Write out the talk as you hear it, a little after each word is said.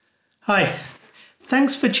Hi,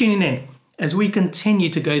 thanks for tuning in as we continue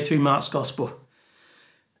to go through Mark's Gospel.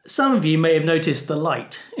 Some of you may have noticed the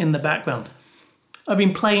light in the background. I've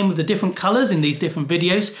been playing with the different colours in these different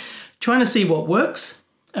videos, trying to see what works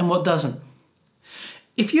and what doesn't.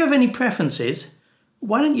 If you have any preferences,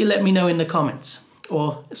 why don't you let me know in the comments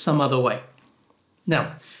or some other way.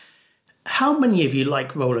 Now, how many of you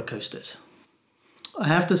like roller coasters? I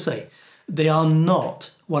have to say, they are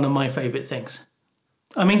not one of my favourite things.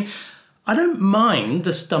 I mean, I don't mind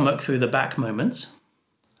the stomach through the back moments.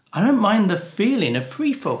 I don't mind the feeling of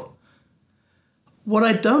free fall. What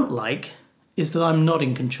I don't like is that I'm not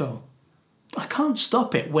in control. I can't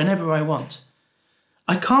stop it whenever I want.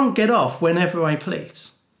 I can't get off whenever I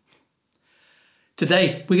please.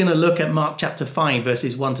 Today, we're going to look at Mark chapter 5,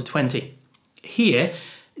 verses 1 to 20. Here,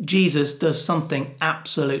 Jesus does something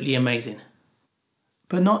absolutely amazing.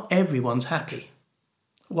 But not everyone's happy.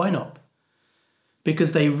 Why not?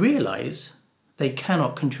 Because they realise they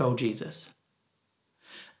cannot control Jesus.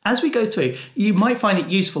 As we go through, you might find it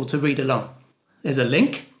useful to read along. There's a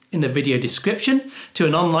link in the video description to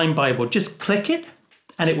an online Bible. Just click it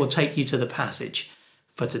and it will take you to the passage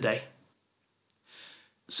for today.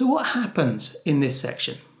 So what happens in this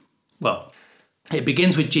section? Well, it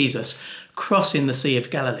begins with Jesus crossing the Sea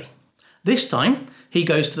of Galilee. This time, he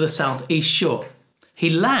goes to the southeast shore.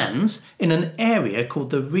 He lands in an area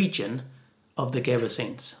called the region of the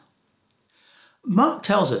Gerasenes. Mark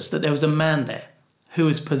tells us that there was a man there who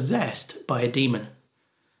was possessed by a demon,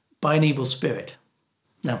 by an evil spirit.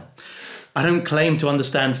 Now, I don't claim to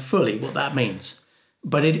understand fully what that means,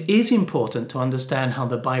 but it is important to understand how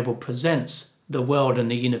the Bible presents the world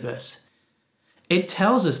and the universe. It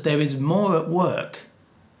tells us there is more at work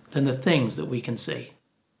than the things that we can see.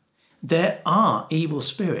 There are evil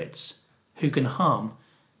spirits who can harm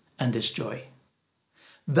and destroy.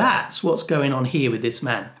 That's what's going on here with this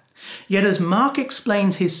man. Yet as Mark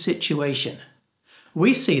explains his situation,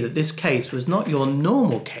 we see that this case was not your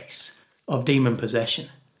normal case of demon possession.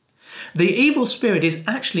 The evil spirit is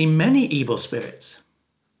actually many evil spirits,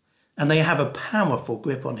 and they have a powerful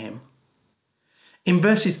grip on him. In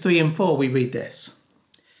verses 3 and 4 we read this.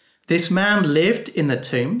 This man lived in the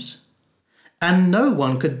tombs, and no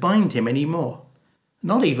one could bind him any more,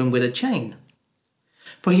 not even with a chain.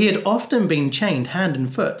 For he had often been chained hand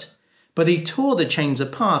and foot, but he tore the chains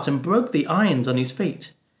apart and broke the irons on his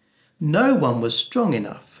feet. No one was strong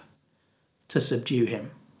enough to subdue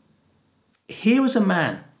him. Here was a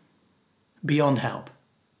man beyond help.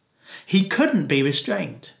 He couldn't be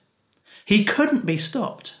restrained. He couldn't be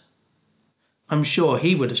stopped. I'm sure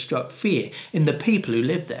he would have struck fear in the people who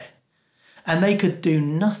lived there, and they could do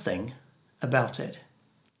nothing about it.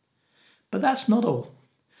 But that's not all.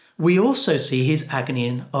 We also see his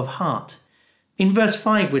agony of heart. In verse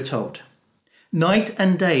 5 we're told, night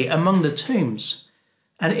and day among the tombs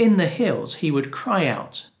and in the hills he would cry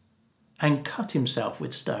out and cut himself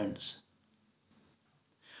with stones.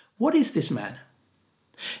 What is this man?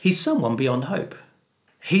 He's someone beyond hope.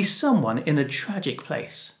 He's someone in a tragic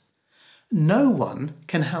place. No one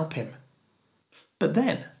can help him. But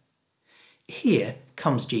then, here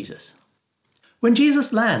comes Jesus. When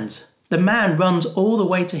Jesus lands, the man runs all the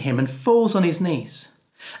way to him and falls on his knees.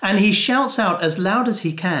 And he shouts out as loud as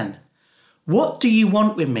he can, "What do you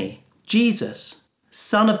want with me, Jesus,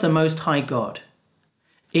 Son of the Most High God?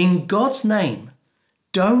 In God's name,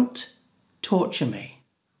 don't torture me."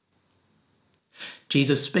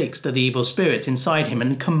 Jesus speaks to the evil spirits inside him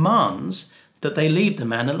and commands that they leave the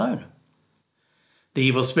man alone. The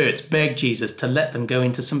evil spirits beg Jesus to let them go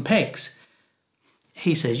into some pigs.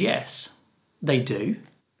 He says yes, they do.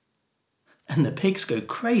 And the pigs go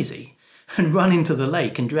crazy and run into the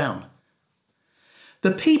lake and drown.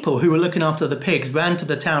 The people who were looking after the pigs ran to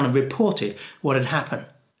the town and reported what had happened.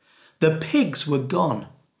 The pigs were gone.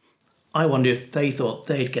 I wonder if they thought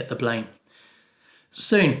they'd get the blame.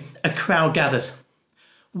 Soon, a crowd gathers.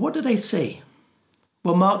 What do they see?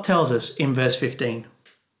 Well, Mark tells us in verse 15.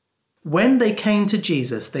 When they came to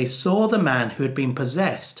Jesus, they saw the man who had been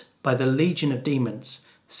possessed by the legion of demons,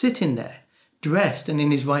 sitting there, dressed and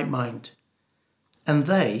in his right mind. And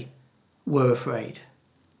they were afraid.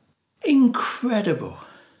 Incredible.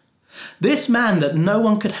 This man that no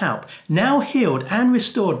one could help, now healed and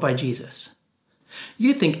restored by Jesus.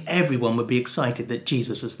 You'd think everyone would be excited that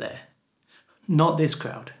Jesus was there. Not this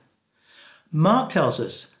crowd. Mark tells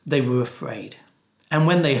us they were afraid. And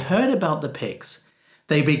when they heard about the pigs,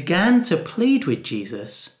 they began to plead with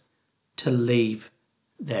Jesus to leave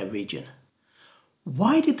their region.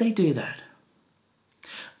 Why did they do that?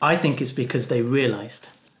 I think it's because they realized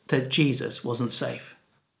that Jesus wasn't safe.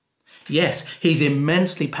 Yes, he's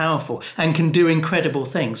immensely powerful and can do incredible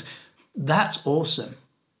things, That's awesome.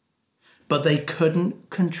 But they couldn't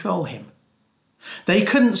control him. They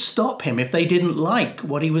couldn't stop him if they didn't like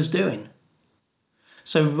what he was doing.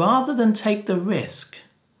 So rather than take the risk,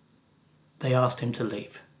 they asked him to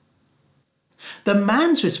leave. The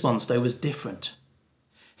man's response, though, was different.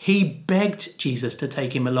 He begged Jesus to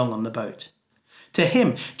take him along on the boat. To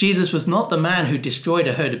him, Jesus was not the man who destroyed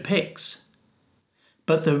a herd of pigs,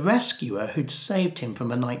 but the rescuer who'd saved him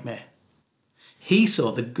from a nightmare. He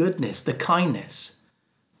saw the goodness, the kindness,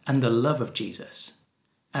 and the love of Jesus,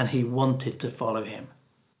 and he wanted to follow him.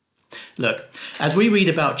 Look, as we read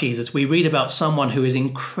about Jesus, we read about someone who is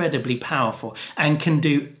incredibly powerful and can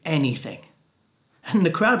do anything. And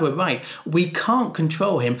the crowd were right. We can't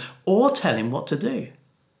control him or tell him what to do.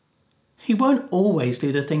 He won't always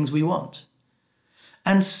do the things we want,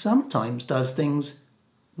 and sometimes does things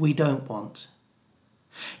we don't want.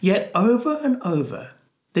 Yet over and over,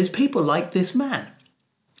 there's people like this man.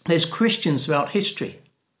 There's Christians throughout history.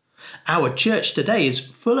 Our church today is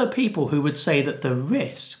full of people who would say that the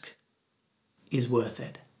risk is worth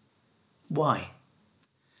it. Why?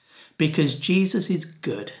 Because Jesus is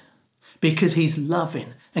good, because he's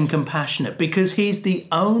loving and compassionate, because he's the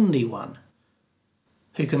only one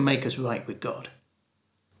who can make us right with God.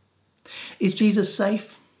 Is Jesus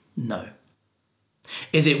safe? No.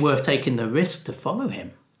 Is it worth taking the risk to follow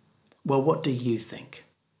him? Well, what do you think?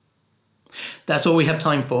 That's all we have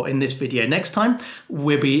time for in this video. Next time,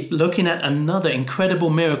 we'll be looking at another incredible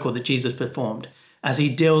miracle that Jesus performed as he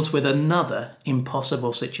deals with another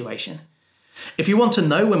impossible situation. If you want to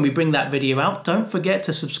know when we bring that video out, don't forget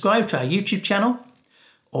to subscribe to our YouTube channel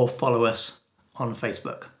or follow us on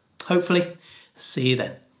Facebook. Hopefully, see you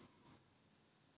then.